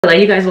Hello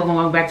you guys,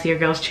 welcome back to your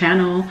girl's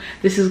channel.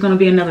 This is going to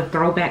be another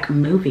throwback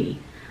movie.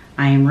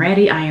 I am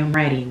ready.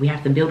 We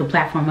have to build a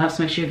platform up,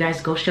 so make sure you guys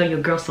go show your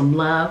girl some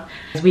love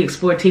as we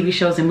explore TV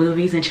shows and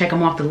movies and check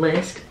them off the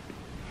list.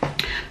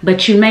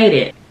 But you made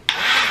it.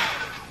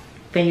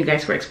 Thank you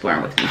guys for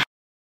exploring with me.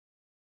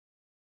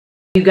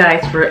 You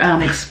guys for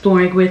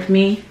exploring with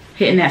me,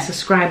 hitting that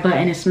subscribe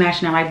button and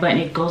smashing that like button.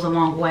 It goes a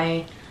long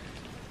way.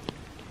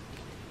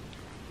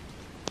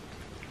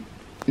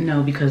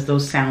 No, because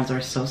those sounds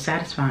are so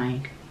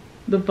satisfying.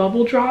 The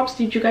bubble drops,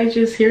 did you guys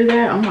just hear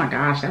that? Oh my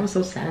gosh, that was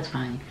so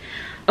satisfying.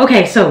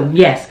 Okay, so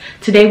yes,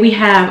 today we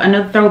have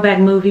another throwback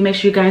movie. Make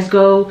sure you guys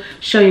go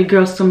show your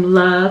girls some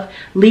love.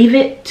 Leave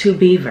It to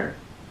Beaver.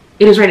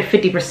 It is rated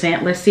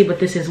 50%. Let's see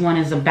what this one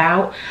is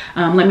about.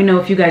 Let me know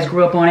if you guys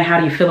grew up on it. How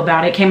do you feel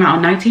about it? It came out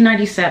in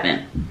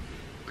 1997.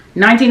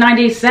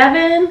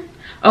 1997?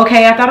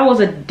 Okay, I thought it was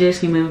a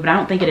Disney movie, but I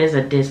don't think it is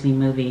a Disney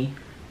movie.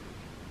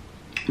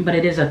 But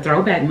it is a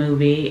throwback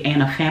movie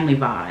and a family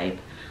vibe.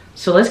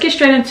 So let's get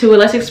straight into it.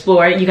 Let's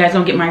explore it. You guys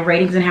don't get my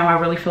ratings and how I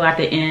really feel at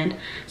the end.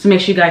 So make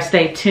sure you guys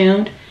stay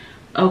tuned.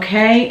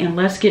 Okay, and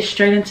let's get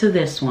straight into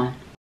this one.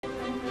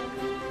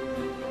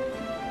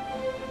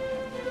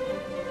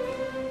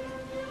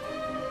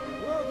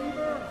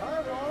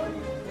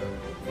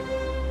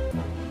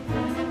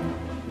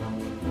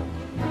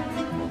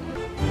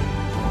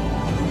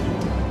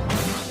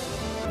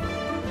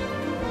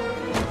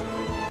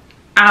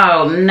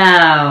 Oh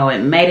no, it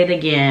made it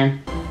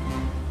again.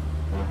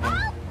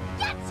 I'll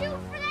get you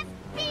for this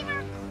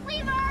Beaver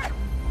cleaver!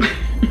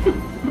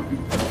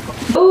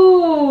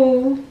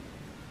 Ooh,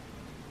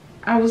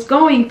 I was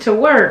going to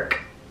work.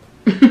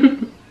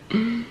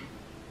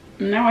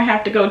 Now I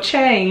have to go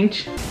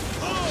change.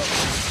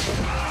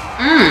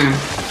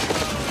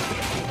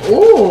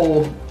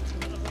 Ooh.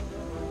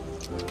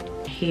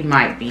 He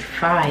might be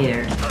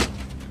fired.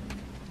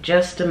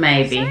 Just a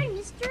maybe. Sorry,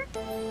 mister.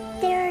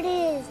 There it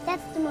is.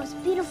 That's the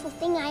most beautiful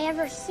thing I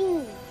ever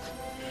seen.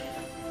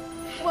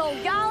 Well,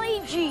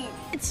 golly gee,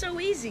 it's so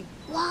easy.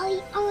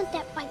 Wally, I want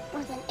that bike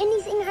more than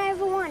anything I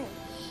ever wanted.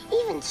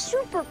 Even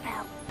super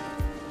power.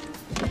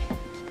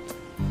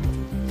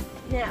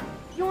 Now,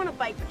 you want a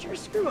bike, but you're a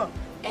screw-up.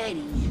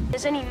 Eddie.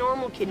 As any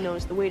normal kid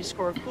knows, the way to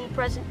score a cool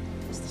present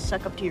is to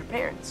suck up to your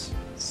parents.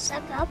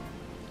 Suck up?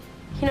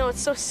 You know,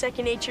 it's so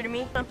second nature to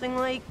me. Something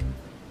like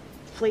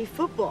play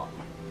football.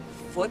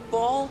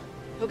 Football?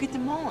 He'll get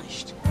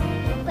demolished.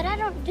 But I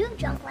don't do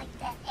junk like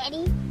that,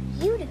 Eddie.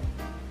 You do.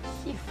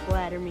 You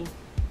flatter me.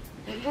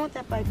 You want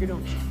that bike or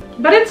don't you?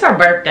 But it's our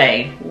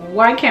birthday.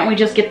 Why can't we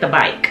just get the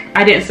bike?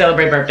 I didn't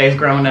celebrate birthdays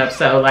growing up,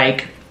 so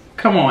like,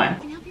 come on.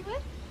 Can I help you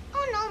with?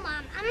 Oh no,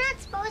 Mom. I'm not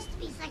supposed to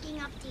be sucking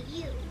up to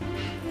you.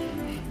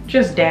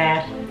 Just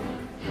Dad.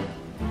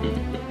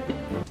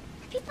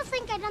 People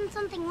think I done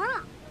something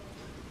wrong.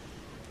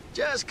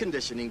 Just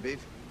conditioning,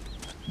 Beef.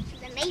 To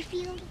the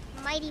Mayfield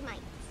Mighty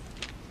Mites.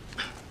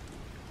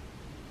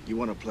 You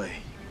want to play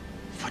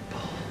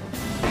football?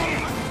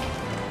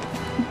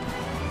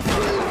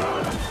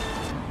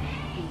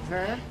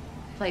 Beaver,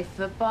 play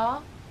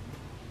football?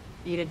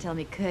 You didn't tell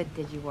me could,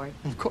 did you, Ward?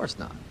 Of course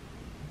not.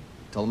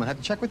 Told him I had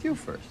to check with you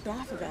first.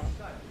 I forgot.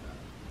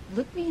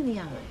 Look me in the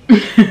eye.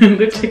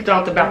 We're ticked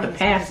off about the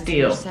past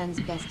deal. Your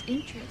son's best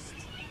interest.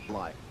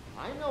 Lie.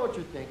 I know what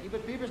you're thinking,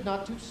 but Beaver's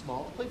not too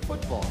small to play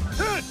football.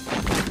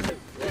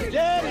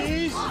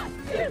 Daddies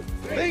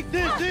think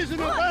this isn't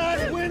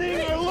about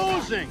winning or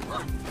losing.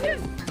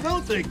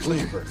 Don't they,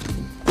 Cleaver?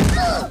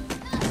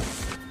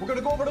 We're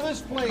gonna go over to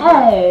this play.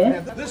 Oh.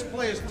 This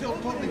play is still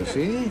totally. You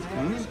see?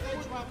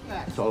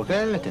 It's all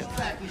relative.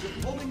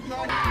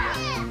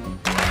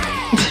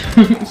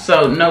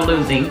 So no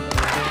losing.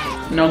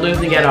 No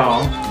losing at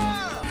all.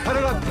 Cut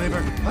it up,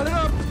 Cleaver. Cut it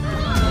up.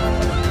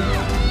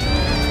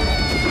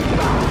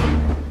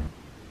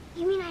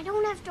 You mean I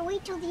don't have to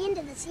wait till the end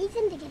of the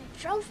season to get a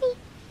trophy?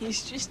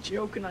 He's just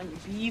joking on you,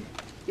 Beav.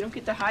 You don't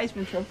get the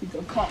Heisman Trophy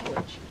till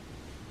college.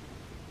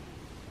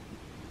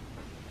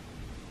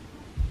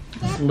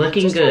 It's Dad,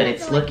 looking I just good. wanted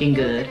It's to let looking you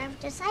know good. that I've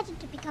decided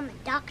to become a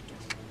doctor.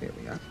 Here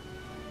we are.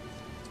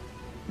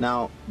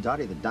 Now,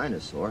 Dottie the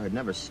dinosaur had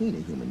never seen a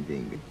human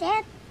being.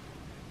 Dad,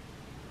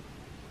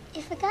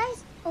 if a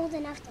guy's old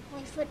enough to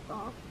play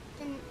football,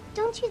 then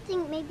don't you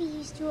think maybe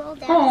he's too old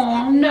to have his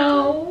Oh dad?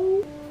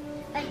 no.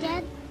 But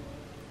Dad,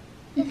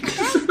 if a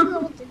guy's too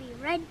old to be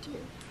read to,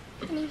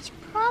 then he's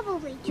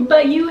probably too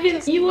But old you to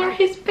kiss you me. are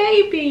his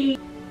baby.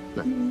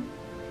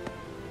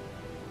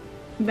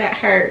 That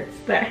hurts.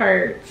 That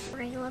hurts.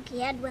 Pretty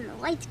lucky Ed when the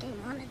lights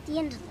came on at the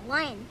end of the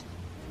Lion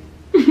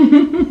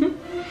King.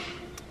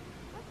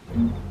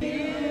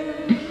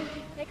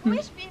 Make a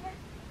wish, Beaver.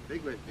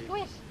 Big wish, Beef.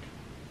 Wish.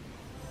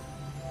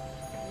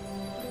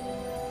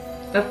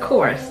 Of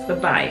course, the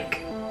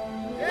bike.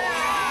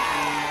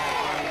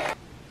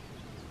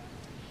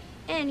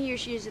 And here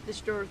she is at the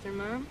store with her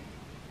mom.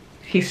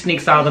 He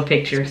sneaks all the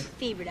pictures.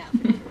 Favorite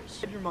outfit of hers.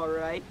 Bedroom, all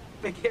right.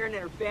 Big hair and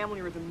her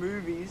family were the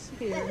movies.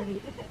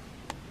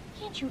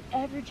 Can't you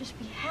ever just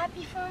be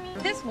happy for me?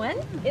 This one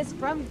is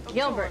from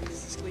Gilbert.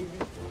 Mrs.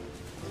 Cleveland.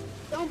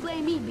 Don't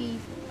blame me,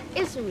 Beef.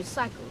 It's a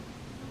recycle.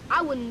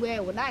 I wouldn't wear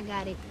it when I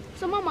got it,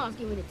 so my mom's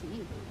giving it to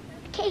you.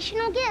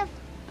 Occasional gift.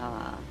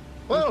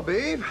 Well,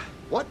 Beav,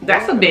 what?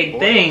 That's a big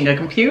thing. A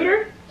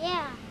computer?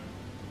 Yeah.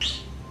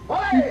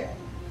 Hey!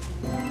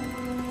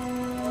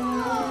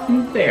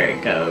 There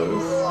it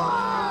goes.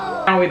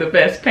 Are we the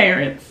best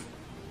parents?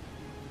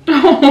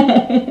 Bye,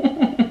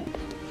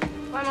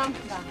 Mom.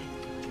 Bye.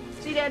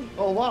 See, Dad?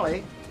 Oh,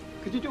 Wally,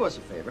 could you do us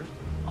a favor?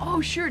 Oh,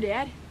 sure,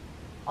 Dad.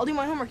 I'll do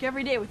my homework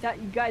every day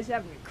without you guys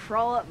having to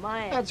crawl up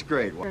my ass. That's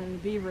great. Turning the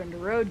Beaver into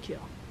roadkill.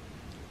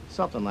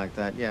 Something like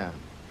that, yeah.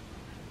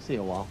 See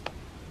you, Wal.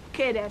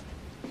 Okay, Dad.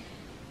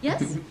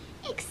 Yes?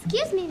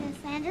 Excuse me, Miss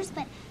Landers,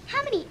 but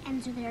how many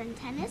M's are there in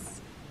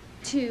tennis?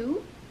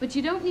 2, but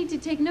you don't need to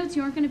take notes.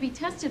 You aren't going to be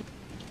tested.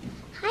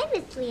 Hi,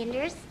 Miss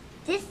Landers.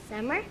 This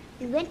summer,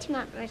 we went to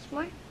Mount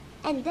Rushmore,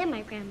 and then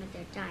my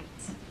grandmother died.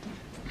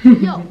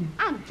 Yo,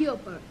 I'm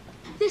Gilbert.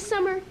 This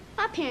summer,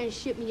 my parents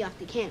shipped me off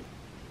to camp.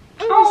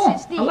 Oh,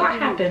 a lot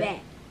happened.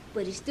 Back,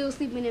 but he's still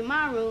sleeping in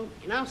my room,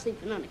 and I'm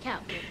sleeping on the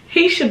couch.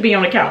 He should be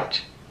on the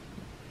couch.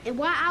 And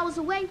while I was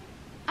away,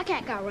 a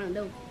cat got run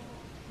over.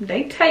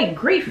 They take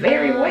grief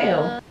very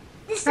well.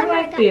 This I summer,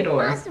 like I got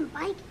Theodore. an awesome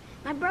bike.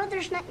 My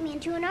brother snuck me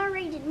into an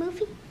R-rated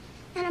movie,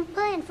 and I'm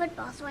playing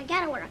football, so I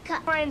gotta wear a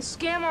cup. Try and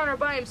scam on her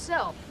by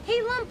himself.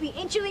 Hey, Lumpy,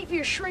 ain't you late for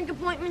your shrink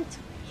appointment?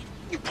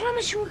 You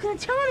promised you weren't gonna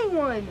tell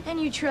anyone. And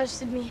you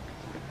trusted me.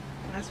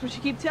 That's what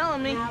you keep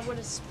telling me. Ah, what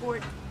a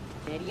sport.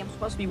 Eddie, I'm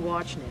supposed to be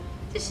watching it.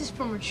 This is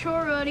for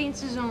mature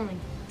audiences only.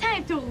 Tie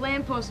it to a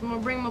lamppost and we'll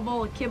bring him a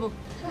bowl of kibble.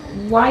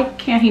 Why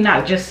can't he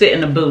not just sit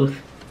in the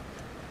booth?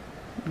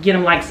 Get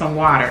him like some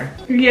water.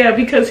 Yeah,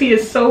 because he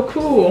is so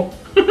cool.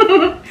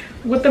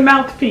 With the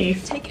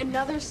mouthpiece. Take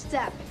another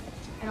step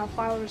and I'll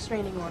file a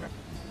restraining order.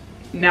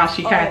 Now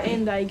she happy.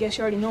 And I guess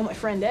you already know my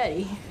friend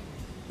Eddie.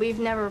 We've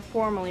never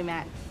formally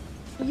met.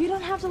 You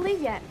don't have to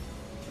leave yet.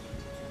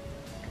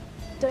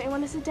 Don't you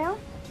want to sit down?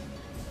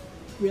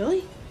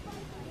 Really?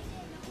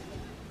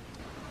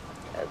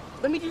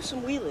 Let me do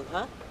some wheeling,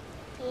 huh?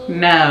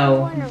 No.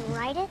 You wanna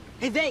ride it?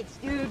 Hey, thanks,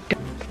 dude.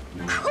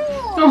 Cool!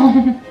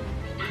 Oh.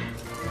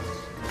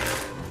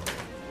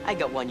 I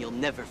got one you'll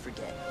never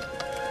forget.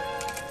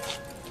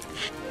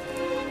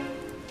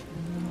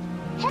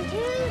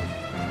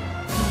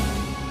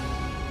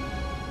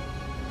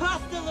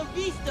 Hasta la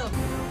vista!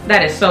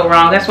 That is so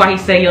wrong. That's why he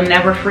said you'll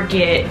never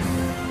forget.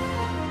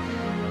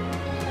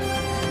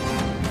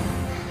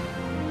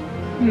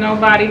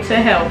 Nobody to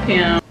help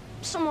him.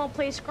 Some old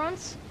place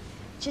grunts,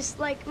 just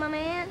like my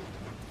man,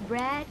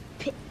 Brad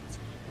Pitt.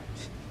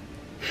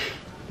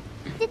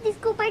 Did these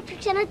cool bike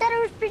tricks and I thought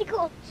it was pretty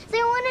cool. So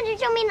he wanted to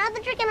show me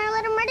another trick and I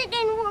let him run it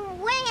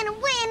and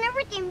away and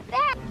never came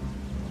back.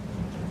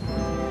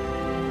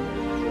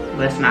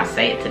 Let's not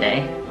say it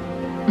today.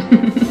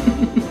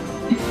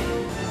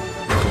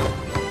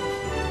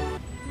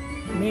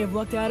 May have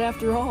lucked out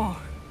after all.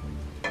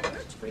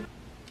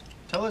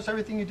 Tell us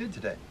everything you did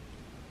today.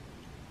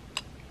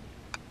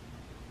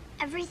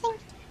 Everything?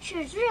 Sure,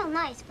 it's real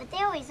nice, but they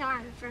always are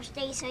on the first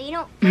day, so you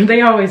don't...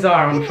 They always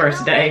are on the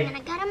first day. And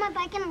I got on my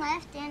bike and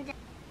left, and...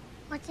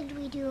 what did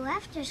we do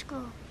after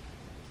school?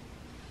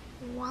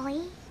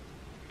 Wally?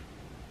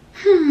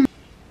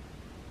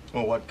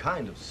 Well, what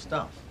kind of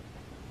stuff?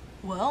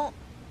 Well...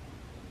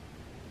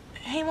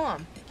 Hey,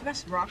 Mom, you got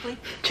some broccoli?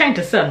 Change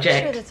the Sure,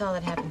 subject. that's all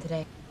that happened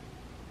today.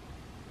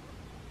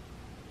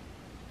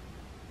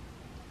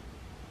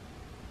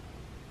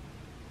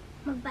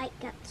 My bike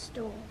got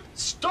stolen.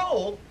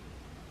 Stole?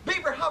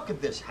 Beaver, how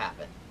could this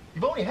happen?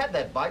 You've only had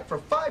that bike for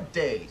 5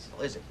 days,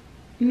 is it?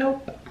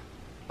 Nope.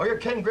 Or your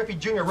Ken Griffey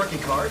Jr. rookie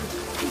card?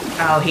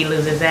 Oh, he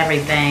loses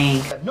everything.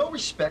 You have no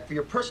respect for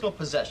your personal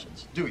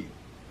possessions, do you?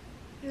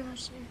 No,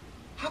 sir.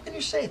 How can you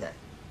say that?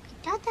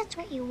 I thought that's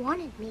what you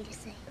wanted me to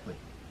say.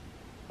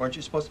 Weren't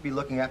you supposed to be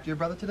looking after your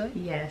brother today?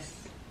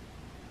 Yes.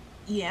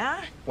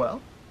 Yeah? Well,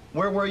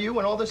 where were you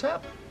when all this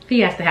happened? He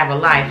has to have a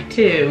life,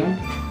 too.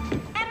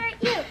 I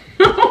hurt you.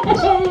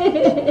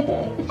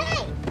 Hey!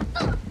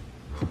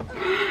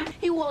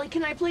 Hey, Wally,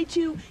 can I play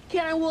too?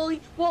 Can I,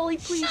 Wally? Wally,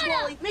 please, Shut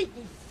Wally. up. Make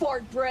me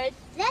fart bread.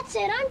 That's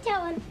it, I'm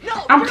telling.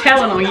 No! I'm you're not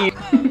telling on you.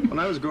 When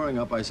I was growing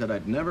up, I said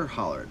I'd never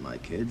holler at my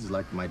kids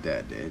like my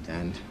dad did,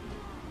 and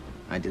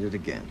I did it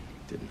again,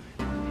 didn't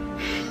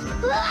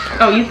I?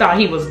 Oh, you thought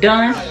he was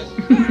done?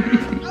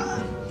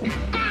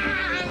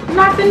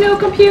 Not the new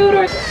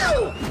computer.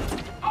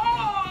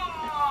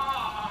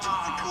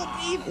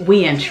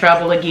 We in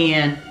trouble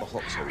again.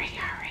 Hurry,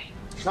 hurry.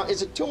 Now,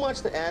 is it too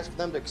much to ask for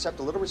them to accept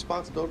a little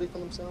responsibility for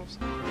themselves?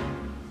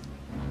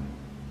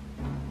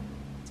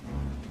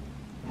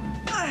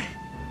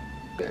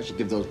 I should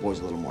give those boys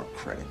a little more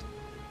credit.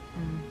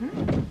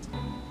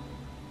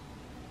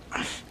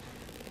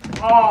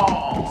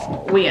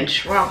 Oh, we in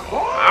trouble.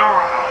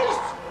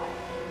 Oh.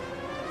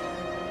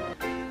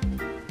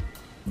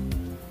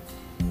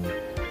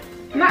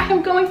 Not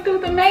him going through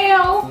the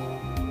mail.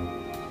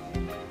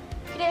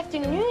 Good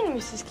afternoon,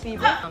 Mrs.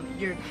 Cleaver.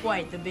 You're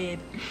quite the babe.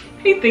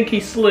 He think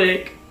he's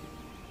slick.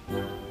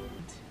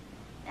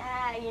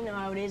 Ah, you know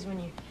how it is when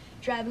you're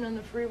driving on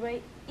the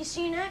freeway. you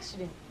see an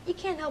accident. You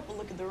can't help but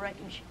look at the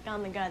wreckage.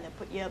 Found the guy that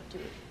put you up to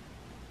it.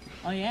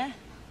 Oh, yeah?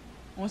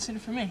 What's in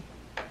it for me?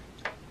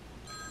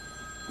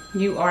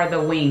 You are the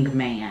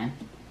wingman.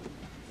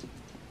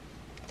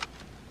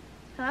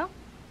 Hello?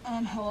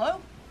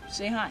 Hello?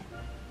 Say hi.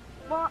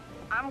 Well,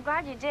 I'm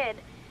glad you did.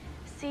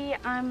 See,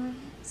 I'm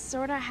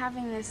sort of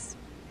having this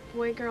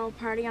boy-girl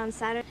party on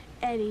Saturday.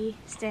 Eddie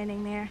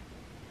standing there.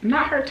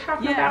 Not her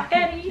talking about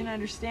I Eddie. can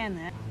understand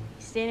that.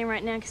 He's standing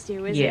right next to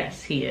you, isn't he?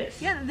 Yes, he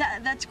is. Yeah,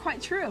 that's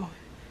quite true.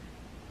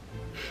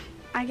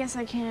 I guess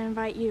I can't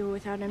invite you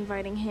without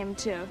inviting him,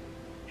 too.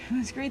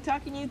 It's great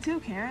talking to you too,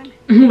 Karen.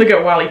 Look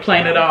at Wally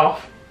playing it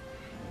off.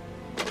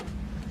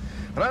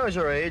 When I was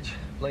your age,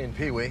 playing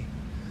Pee-wee,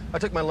 I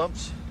took my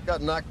lumps,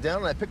 got knocked down,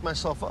 and I picked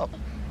myself up.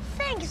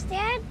 Thanks,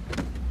 Dad.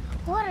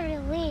 What a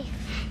relief.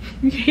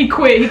 He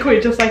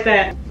quit just like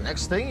that. The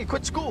next thing, you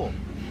quit school.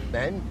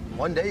 Then,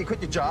 one day, you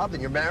quit your job,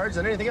 then your marriage,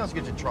 and anything else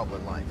gets you in trouble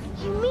in life.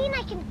 You mean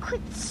I can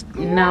quit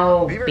school?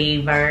 No, Beaver?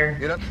 Beaver.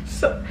 Get up.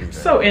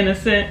 So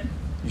innocent.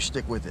 You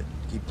stick with it.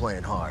 Keep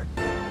playing hard.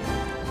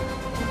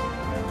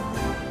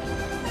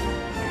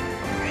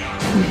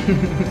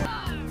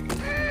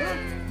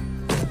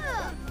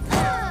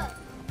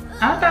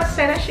 I was about to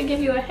say that should give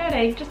you a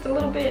headache just a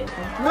little bit.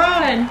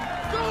 Run.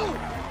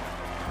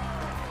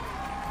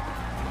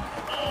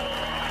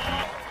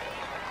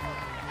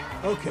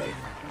 Okay,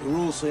 the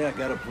rules say I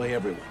gotta play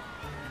everyone.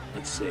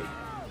 Let's see.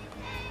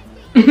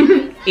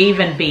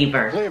 Even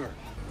Beaver. Cleaver,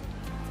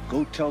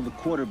 go tell the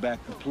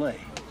quarterback to play.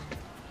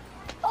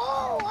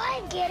 Oh,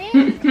 I get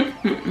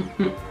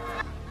it.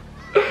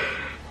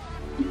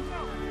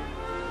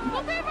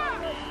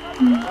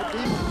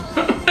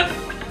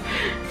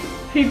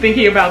 He think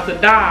he about to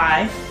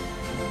die.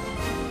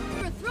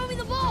 Throw me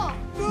the ball.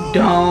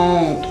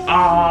 Don't.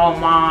 Oh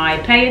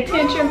my. Pay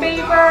attention,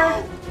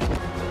 Beaver.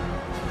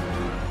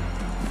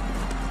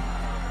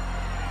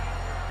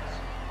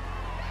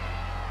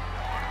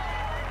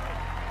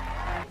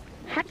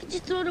 How could you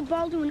throw the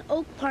ball to an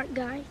Oak Park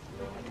guy?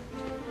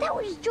 That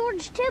was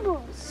George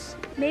Tibbles.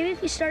 Maybe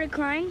if you started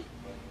crying,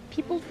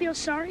 people feel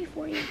sorry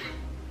for you.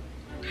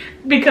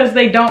 Because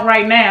they don't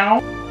right now.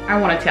 I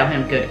want to tell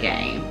him good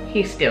game.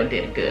 He still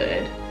did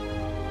good.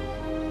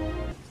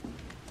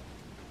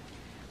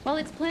 While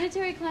its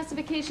planetary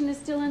classification is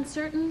still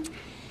uncertain,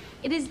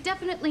 it is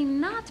definitely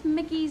not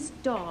Mickey's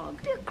dog.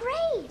 You're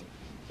great.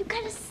 You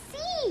gotta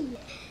see.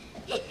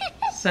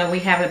 So we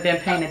haven't been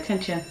paying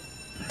attention.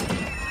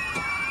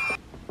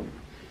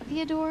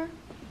 Theodore,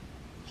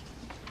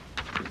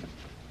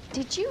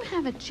 did you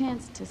have a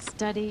chance to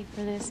study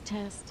for this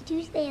test?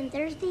 Tuesday and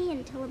Thursday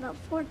until about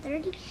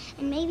 4:30,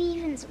 and maybe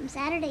even some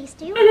Saturdays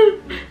too.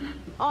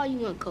 All you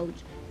want, Coach.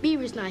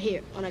 Beaver's not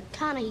here. On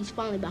account of he's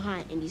falling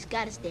behind, and he's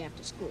got to stay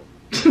after school.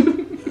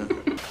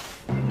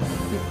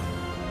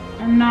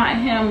 And not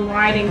him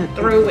riding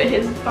through with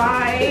his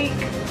bike.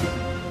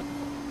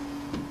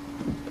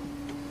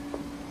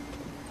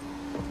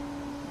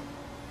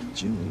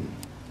 June,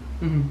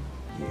 Mm-hmm.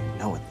 you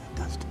know what that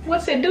does to me.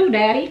 What's it do,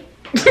 Daddy?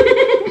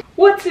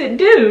 What's it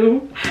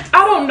do?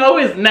 I don't know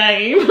his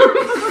name.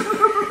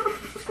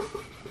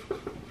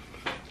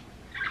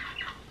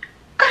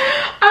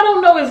 I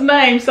don't know his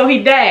name, so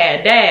he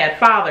dad,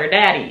 father,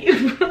 daddy.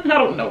 I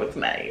don't know his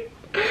name.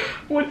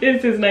 What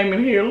is his name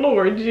in here?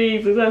 Lord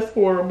Jesus, that's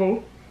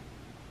horrible.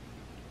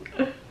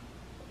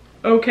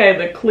 Okay,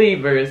 the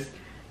Cleavers.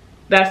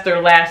 That's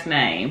their last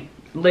name.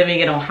 Living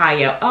in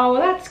Ohio. Oh,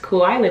 that's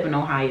cool. I live in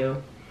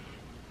Ohio.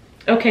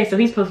 Okay, so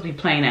he's supposed to be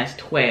playing as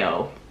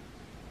 12.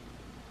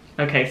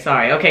 Okay,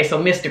 sorry. Okay,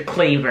 so Mr.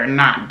 Cleaver,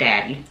 not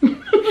Daddy.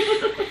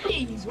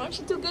 Jeez, why don't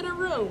you two get a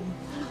room?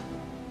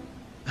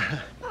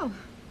 Oh.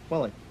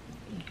 Well,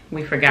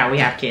 We forgot we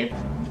have kids.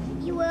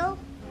 You will?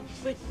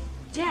 But,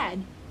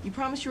 Dad, you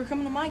promised you were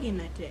coming to my game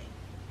that day.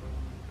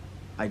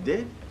 I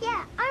did?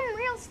 Yeah, I'm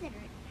real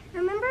considerate.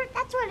 Remember?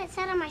 That's what it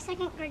said on my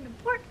second grade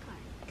report card.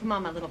 Come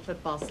on, my little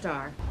football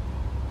star.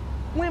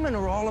 Women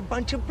are all a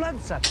bunch of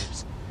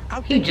bloodsuckers.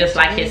 He just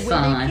like his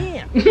son.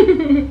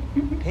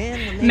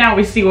 And Now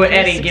we see where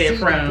Eddie get it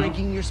from.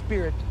 breaking your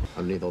spirit.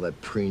 Underneath all that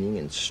preening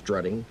and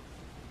strutting,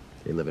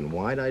 they live in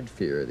wide-eyed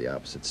fear of the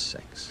opposite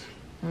sex.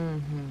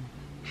 Mm-hmm.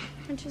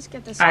 And just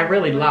get this. I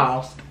really over with.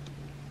 lost.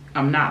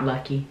 I'm not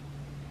lucky.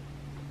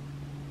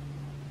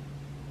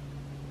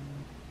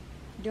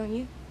 Don't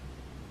you?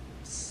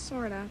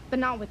 Sorta, but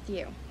not with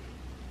you.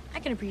 I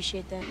can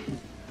appreciate that.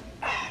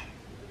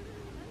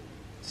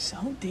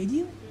 So, did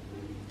you?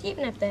 You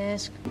even have to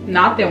ask.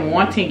 Not them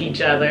wanting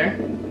each other.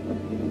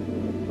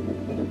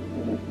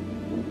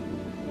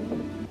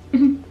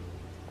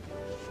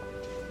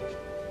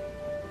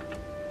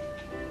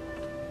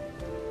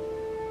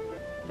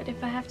 But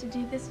if I have to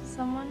do this with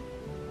someone,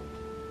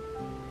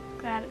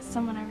 glad it's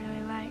someone I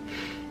really like.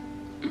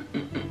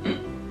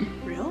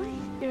 Really?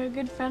 You're a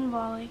good friend,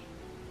 Wally.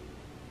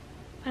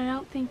 But I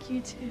don't think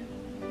you two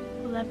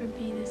will ever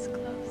be this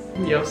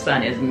close. Your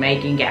son is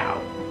making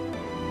out.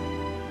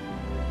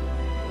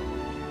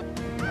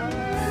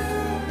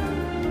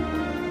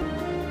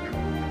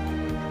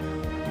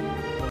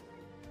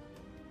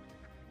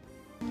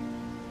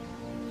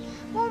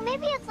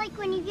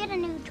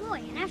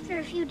 after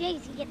a few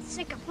days, he gets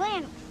sick of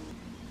playing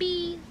with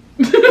me.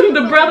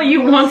 The brother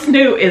you once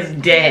knew is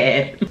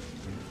dead.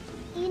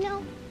 You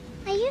know,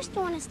 I used to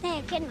want to stay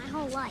a kid my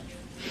whole life.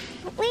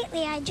 But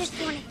lately, I just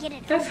want to get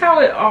it That's over. how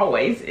it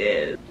always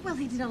is. Well,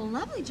 he did a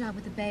lovely job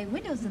with the bay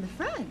windows in the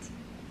front.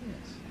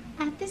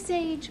 At this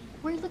age,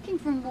 we're looking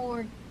for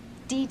more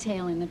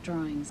detail in the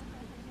drawings.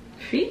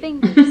 Feet?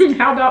 Fingers.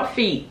 How about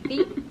feet?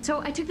 Feet.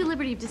 So I took the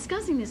liberty of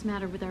discussing this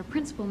matter with our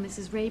principal,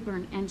 Mrs.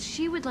 Rayburn, and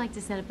she would like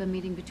to set up a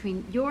meeting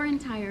between your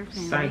entire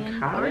family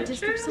and our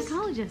district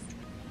psychologist.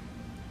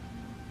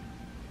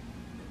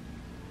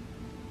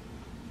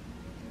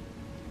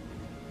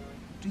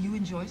 Do you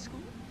enjoy school?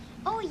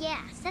 Oh, yeah,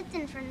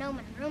 something for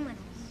Nomen Ruminals.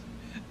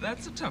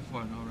 That's a tough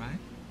one, all right.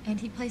 And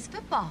he plays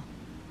football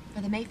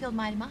for the Mayfield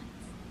Mighty Mites.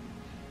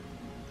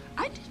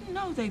 I didn't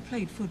know they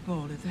played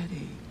football at that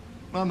age.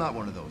 Well, I'm not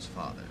one of those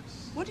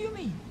fathers. What do you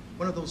mean?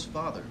 One of those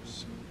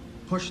fathers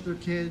push their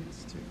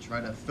kids to try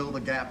to fill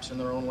the gaps in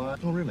their own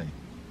lives. Oh, really?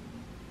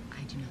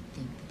 I do not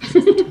think that this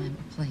is the time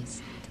or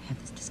place to have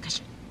this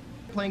discussion.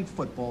 Playing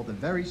football the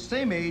very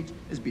same age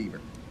as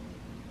Beaver.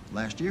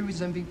 Last year, he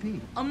was MVP.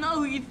 I'm not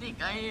who you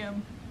think I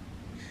am.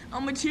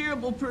 I'm a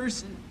terrible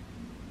person.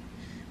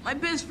 My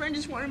best friend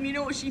just wanted me to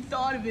know what she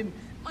thought of him.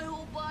 My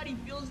whole body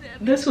feels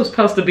heavy. This was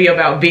supposed to be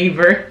about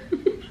Beaver.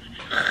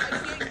 I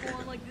can't go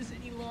on like this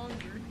any longer.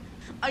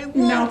 I won't.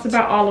 Now it's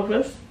about all of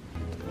us.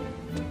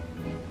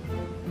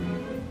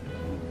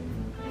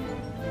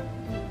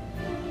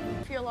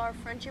 I feel our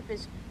friendship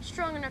is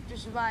strong enough to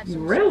survive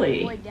some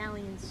Really? boy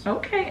dalliance.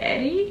 Okay,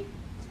 Eddie.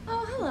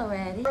 Oh, hello,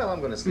 Eddie. Well,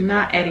 I'm gonna sleep.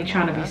 Not Eddie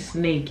trying to be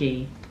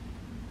sneaky.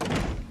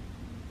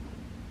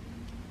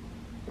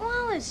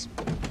 Wallace,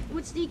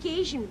 what's the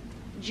occasion?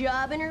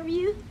 Job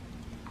interview?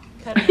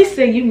 He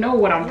said, you know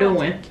what I'm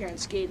doing. Karen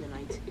skated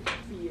tonight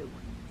for you.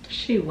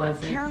 She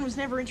wasn't. Karen was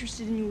never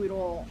interested in you at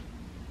all.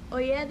 Oh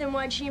yeah, then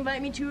why'd she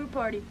invite me to her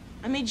party?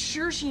 I made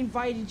sure she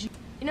invited you.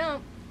 You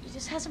know, it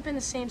just hasn't been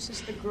the same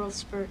since the growth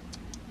spurt.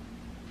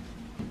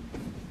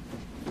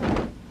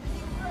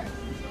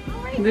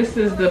 This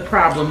is the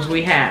problems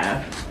we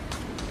have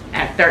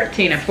at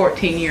 13 and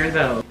 14 years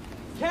old.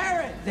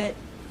 Karen! That...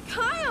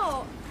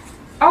 Kyle!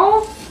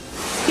 Oh,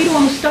 he the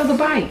one who stole the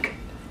bike.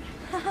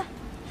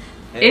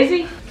 Is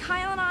he?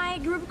 Kyle and I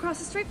grew up across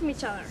the street from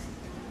each other.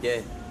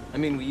 Yeah, I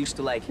mean, we used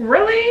to like...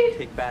 Really?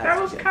 Take baths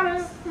That was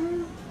together.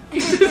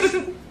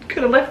 kind of...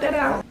 Could have left that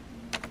out.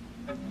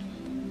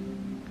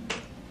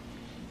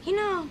 You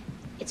know,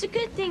 it's a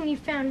good thing you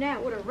found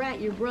out what a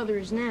rat your brother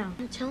is now.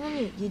 I'm telling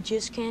you, you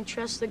just can't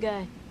trust the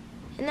guy.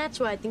 And that's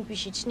why I think we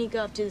should sneak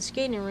off to the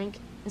skating rink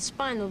and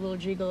spy on the little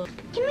gigolo.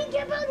 Can we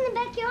jump out in the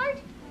backyard?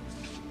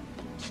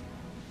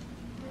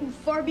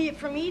 Far be it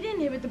from me to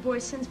inhibit the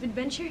boy's sense of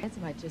adventure. That's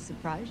might just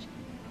surprise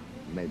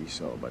you. Maybe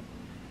so, but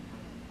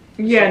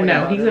Yeah, something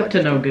no, about he's it I up to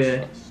just no don't good.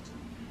 trust.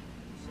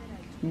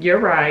 You're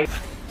right.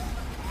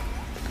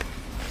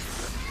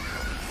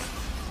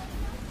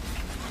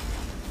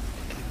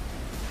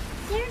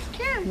 There's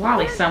Karen.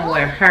 Wally's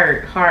somewhere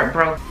hurt,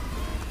 heartbroken.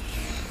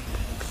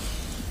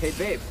 Hey,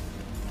 babe.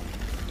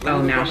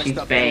 Oh, now she's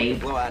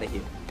babe. Blow out of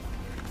here.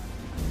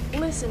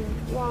 Listen,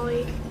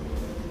 Wally,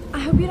 I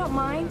hope you don't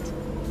mind.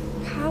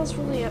 Kyle's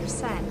really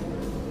upset,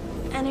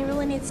 and he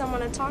really needs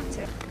someone to talk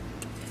to.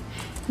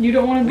 You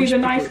don't want to be Wish the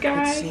nice people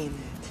could guy? see that.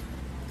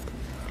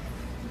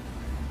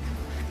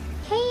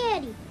 Hey,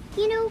 Eddie.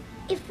 You know,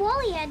 if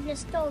Wally hadn't have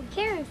stolen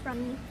Karen from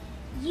you,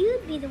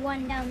 you'd be the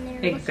one down there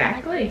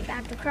Exactly. looking like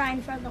after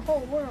crying for the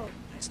whole world.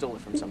 I stole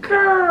it from somebody.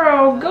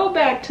 Girl, go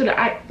back to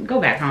go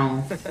back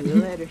home. See you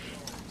later.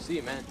 See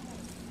you, man.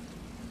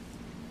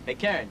 Hey,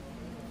 Karen.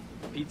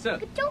 Pizza?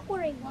 But don't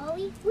worry,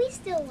 Wally. We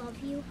still love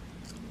you.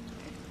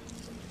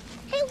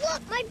 Hey,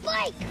 look, my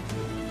bike!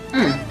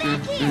 Come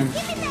back here! Give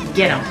me that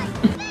Get him.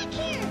 bike! Back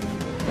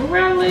here!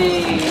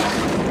 Really?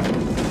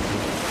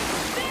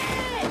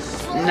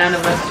 None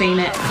of us seen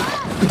it.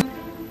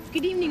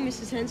 Good evening,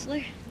 Mrs.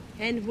 Hensler.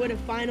 And what a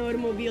fine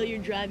automobile you're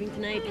driving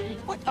tonight.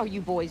 What are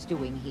you boys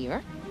doing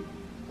here?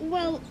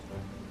 Well,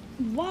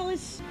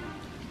 Wallace...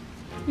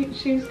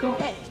 She's going.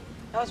 Hey,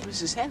 that was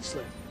Mrs.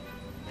 Hensler.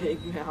 Big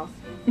mouth.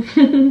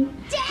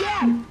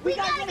 Dad! We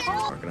gotta get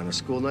home! Working on a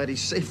school night, he's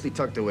safely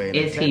tucked away in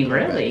Is a tent he in the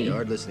really?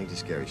 backyard listening to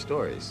scary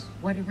stories.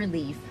 What a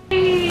relief.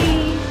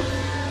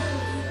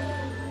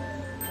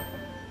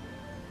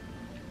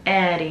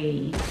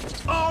 Eddie.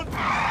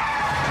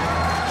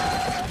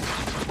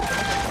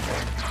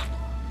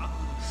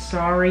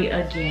 Sorry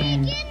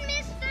again.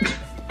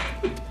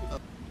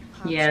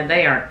 Yeah,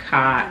 they are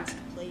caught.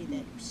 Play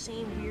that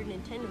same weird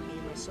Nintendo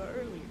game I saw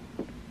earlier.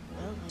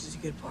 Well, This is a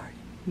good part.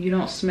 You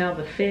don't smell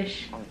the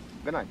fish?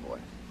 Good night, boy.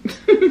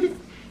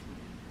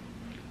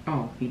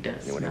 Oh, he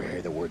does. Anyone smell ever it.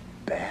 hear the word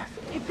bath?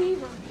 Hey,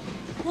 Beaver,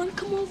 wanna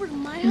come over to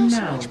my house No.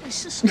 and watch my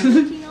sister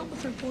making out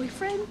with her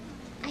boyfriend?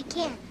 I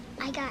can't.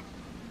 I got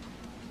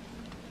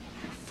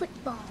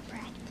football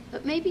practice.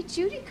 But maybe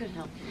Judy could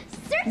help you.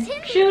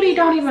 Certainly. Judy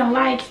don't even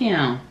like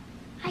him.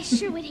 I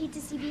sure would hate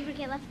to see Beaver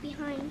get left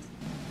behind.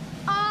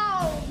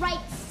 All right,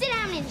 sit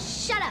down and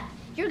shut up.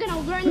 You're gonna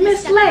learn Miss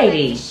this stuff.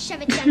 Lady. Just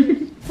shove it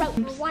down. route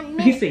for 1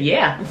 minute. He said,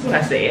 yeah, that's what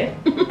I said.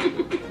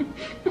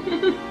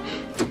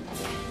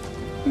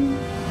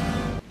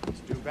 It's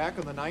due back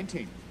on the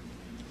 19th.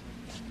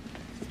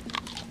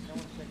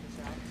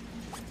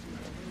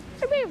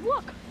 Hey, babe,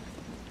 look.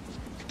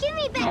 Give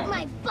me back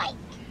my bike.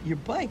 Your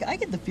bike? I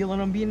get the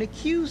feeling I'm being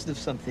accused of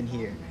something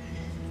here.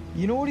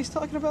 You know what he's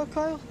talking about,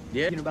 Kyle?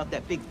 Yeah. Talking about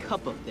that big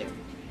cup up there.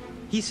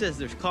 He says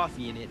there's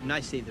coffee in it, and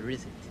I say there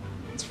isn't.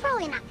 It's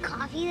probably not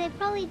coffee. They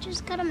probably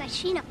just got a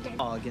machine up there.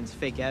 All against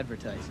fake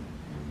advertising.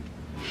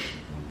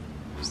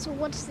 So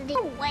what's the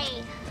deal? No way.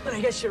 But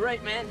I guess you're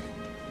right, man.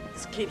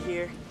 This kid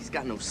here, he's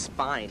got no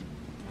spine.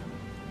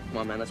 Come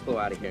on, man, let's go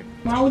out of here.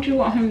 Why would you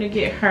want him to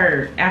get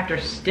hurt after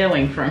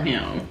stealing from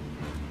him?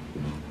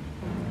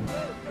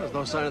 There's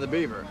no sign of the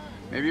Beaver.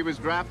 Maybe he was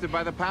drafted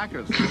by the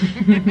Packers.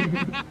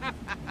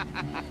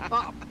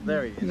 Oh,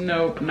 there he is.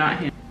 Nope, not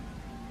him.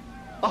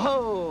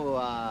 Oh,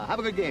 have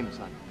a good game,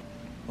 son.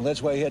 Well,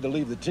 that's why he had to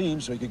leave the team,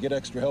 so he could get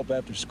extra help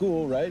after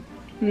school, right?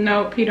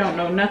 Nope, he don't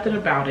know nothing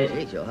about it.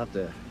 Hey, you'll have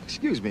to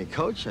excuse me,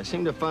 Coach. I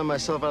seem to find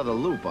myself out of the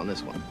loop on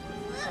this one.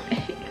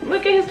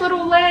 Look at his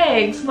little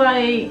legs,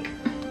 like...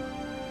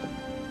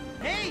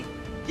 Hey,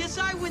 guess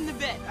I win the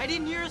bet. I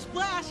didn't hear a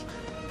splash.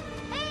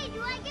 Hey,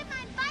 do I get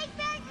my bike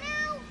back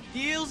now?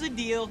 Deal's a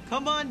deal.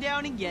 Come on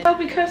down and get it. Oh,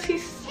 because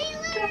he's... Hey,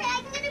 Larry,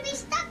 I'm gonna be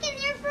stuck in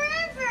here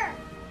forever.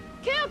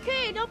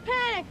 Okay, don't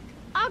panic.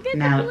 I'll get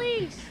Now- the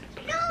police.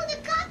 No, the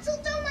cops will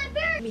tow my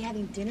bear. Be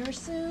having dinner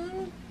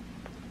soon?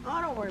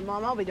 Oh, don't worry,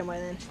 Mom. I'll be done by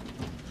then.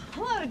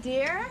 Hello,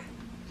 dear.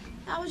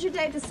 How was your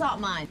day at the salt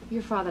mine?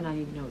 Your father and I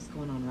need to know what's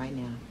going on right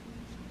now.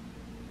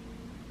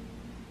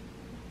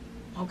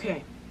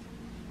 Okay.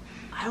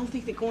 I don't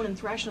think that going and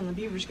thrashing on the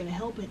Beaver is gonna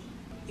help any.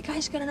 The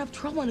guy's got enough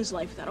trouble in his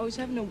life without always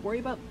having to worry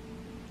about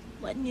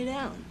letting you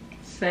down.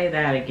 Say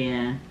that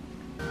again.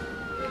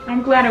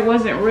 I'm glad it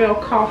wasn't real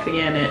coffee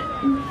in it.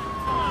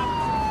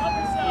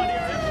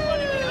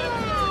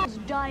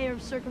 Dire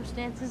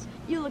circumstances.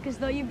 You look as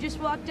though you've just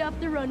walked off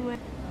the runway.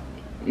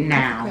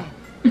 Now.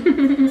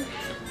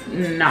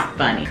 Not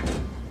funny.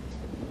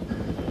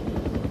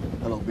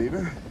 Hello,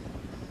 Beaver.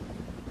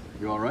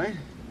 You all right?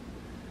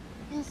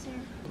 Yes, sir.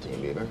 Hey,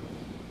 Beaver.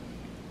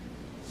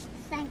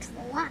 Thanks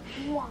a lot,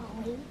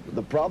 Wally.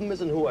 The problem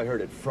isn't who I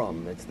heard it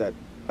from. It's that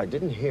I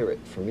didn't hear it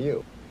from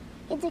you.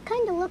 It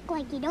kind of look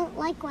like you don't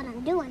like what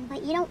I'm doing,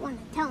 but you don't want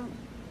to tell me.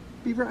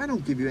 Beaver, I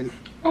don't give you any...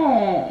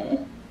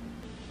 Oh.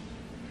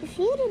 If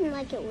you didn't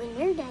like it when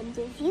your dad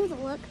gives you the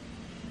look,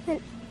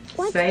 then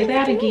what's Say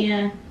that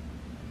again.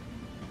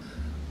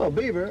 Well,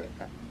 Beaver...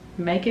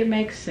 Make it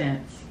make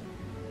sense.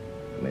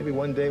 Maybe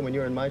one day when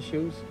you're in my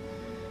shoes,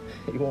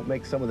 you won't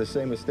make some of the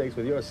same mistakes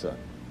with your son.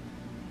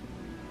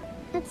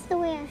 That's the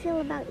way I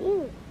feel about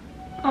you.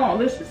 Oh,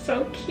 this is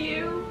so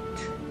cute.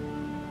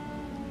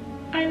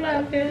 I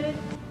love it.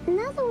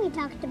 Now that we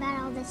talked about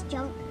all this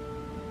junk,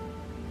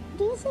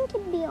 do you think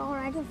it'd be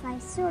alright if I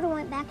sort of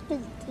went back to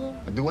the team?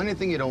 Do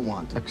anything you don't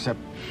want, except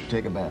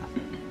take a bath.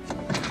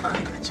 I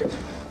got you.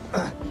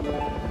 Come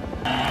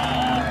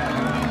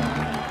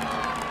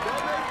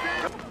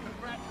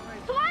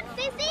on,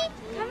 Sissy!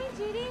 Coming,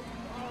 Judy.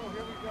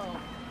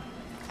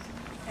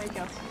 There you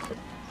go.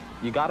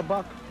 You got a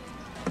buck?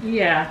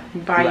 Yeah,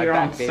 buy Right your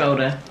back, own baby.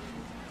 soda.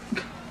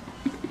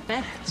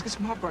 Man, let's get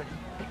some heartburn.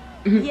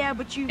 Yeah,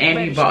 but you And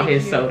better you bought stay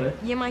his here. soda.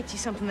 You might see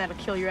something that'll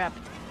kill your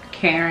appetite.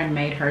 Karen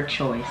made her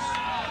choice.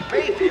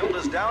 Mayfield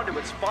is down to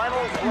its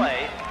final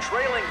play,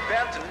 trailing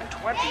Benton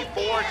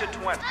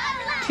 24-20.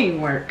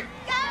 Teamwork.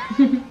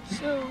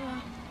 So,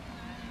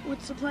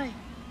 what's the play?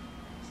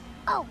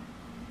 Oh,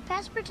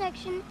 pass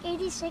protection,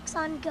 86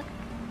 on go.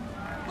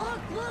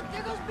 Look,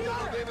 there goes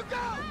Beaver. Go!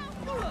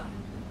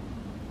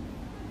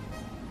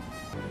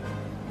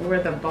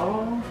 Where the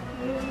ball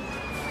is.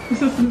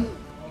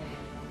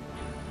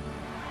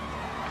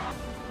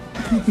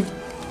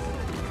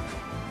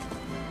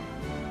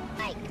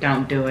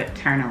 Don't do it.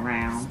 Turn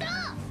around.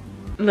 Stop.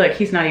 Look,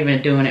 he's not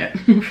even doing it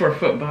for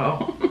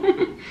football.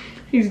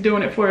 He's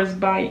doing it for his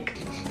bike.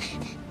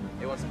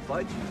 You want some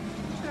fudge?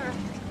 Sure.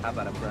 How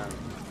about a brownie?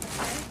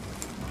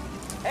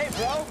 Hey,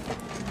 bro!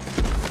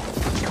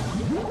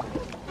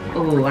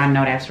 Ooh, I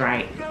know that's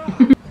right.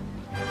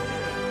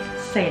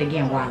 Say it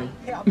again, Wally.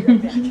 Hey, I'll be right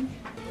back.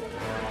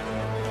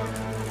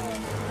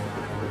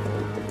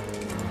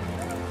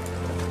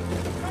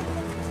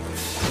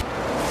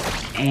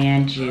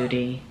 And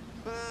Judy.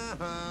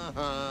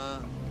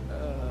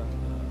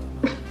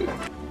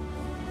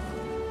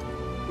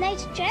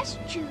 Nice dress,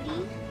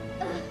 Judy.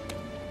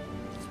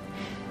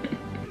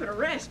 Give it a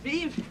rest,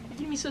 Beav. You're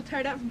gonna be so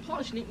tired out from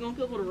polishing it, you won't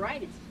be able to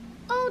ride it.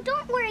 Oh,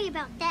 don't worry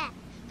about that.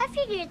 I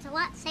figure it's a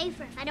lot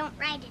safer if I don't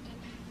ride it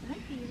in. Hi,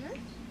 Beaver.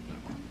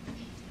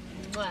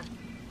 What?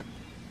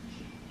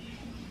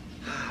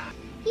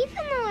 Even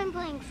though I'm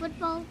playing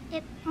football,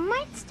 it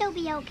might still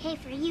be okay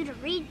for you to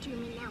read to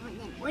me now and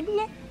then, wouldn't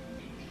it?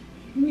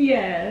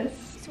 Yes.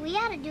 So we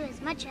ought to do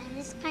as much of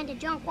this kind of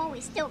junk while we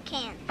still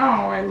can. Oh,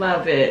 I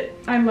love it.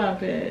 I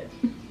love it.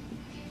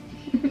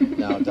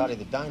 Now, Dottie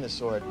the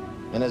dinosaur,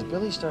 and as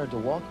Billy started to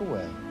walk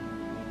away,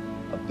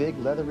 A big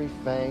leathery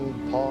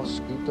fanged paw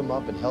scooped him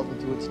up and held him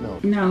to its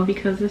nose. No,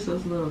 because this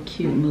was a little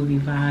cute movie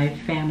vibe,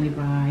 family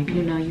vibe.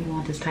 You know, you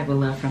want this type of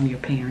love from your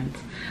parents.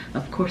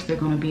 Of course, they're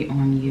going to be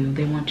on you.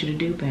 They want you to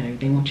do better.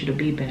 They want you to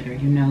be better,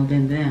 you know,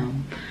 than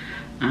them.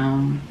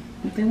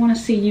 They want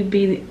to see you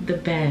be the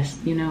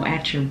best, you know,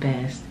 at your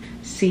best.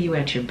 See you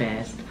at your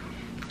best.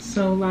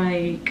 So,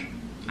 like,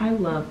 I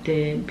loved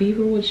it.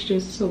 Beaver was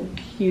just so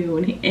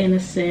cute and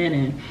innocent,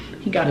 and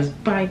he got his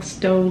bike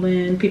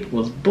stolen. People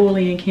was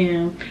bullying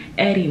him.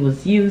 Eddie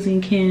was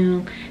using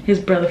him. His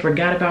brother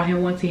forgot about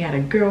him once he had a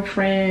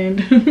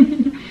girlfriend.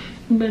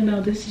 But no,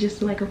 this is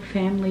just like a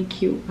family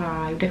cute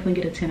vibe. Definitely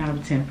get a 10 out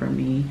of 10 for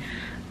me.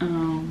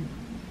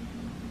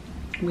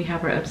 We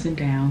have our ups and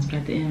downs, but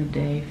at the end of the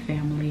day,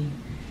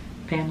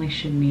 family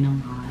should mean a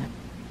lot.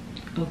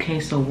 Okay,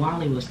 so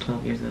Wally was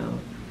 12 years old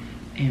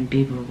and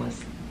Beaver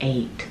was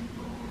 8.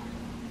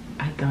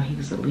 I thought he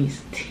was at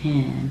least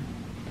 10.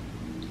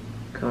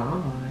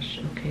 Gosh,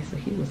 okay, so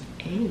he was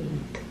 8.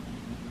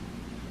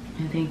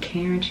 And then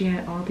Karen, she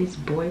had all these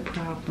boy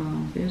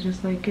problems. It was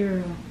just like,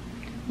 girl,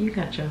 you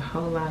got your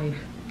whole life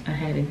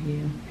ahead of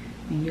you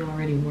and you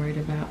already worried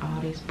about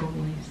all these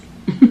boys.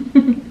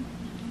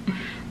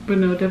 But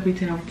no, definitely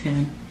 10 out of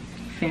 10.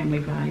 Family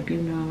vibe,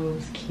 you know, it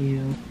was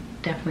cute.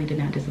 Definitely did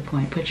not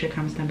disappoint. Put your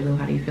comments down below.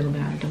 How do you feel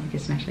about it? Don't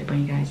forget to smash that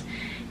button, you guys.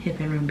 Hit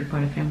that room, be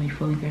part of the family.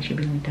 Full link, that should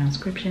be linked down in the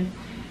description.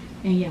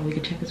 And yeah, we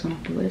could check this one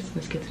off the list.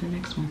 Let's get to the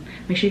next one.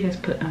 Make sure you guys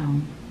put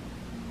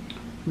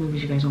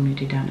movies you guys want me to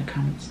do down in the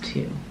comments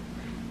too.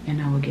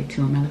 And I will get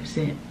to them.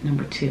 Maleficent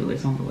number 2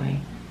 is on the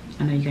way.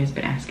 I know you guys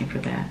been asking for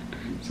that.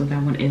 So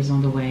that one is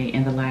on the way.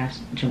 And the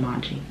last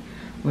Jumanji.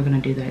 We're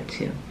gonna do that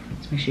too.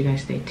 So make sure you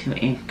guys stay tuned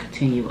and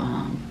continue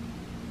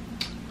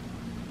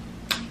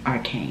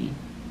Arcane.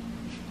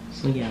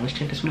 So yeah, let's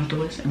check this one off the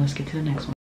list and let's get to the next one.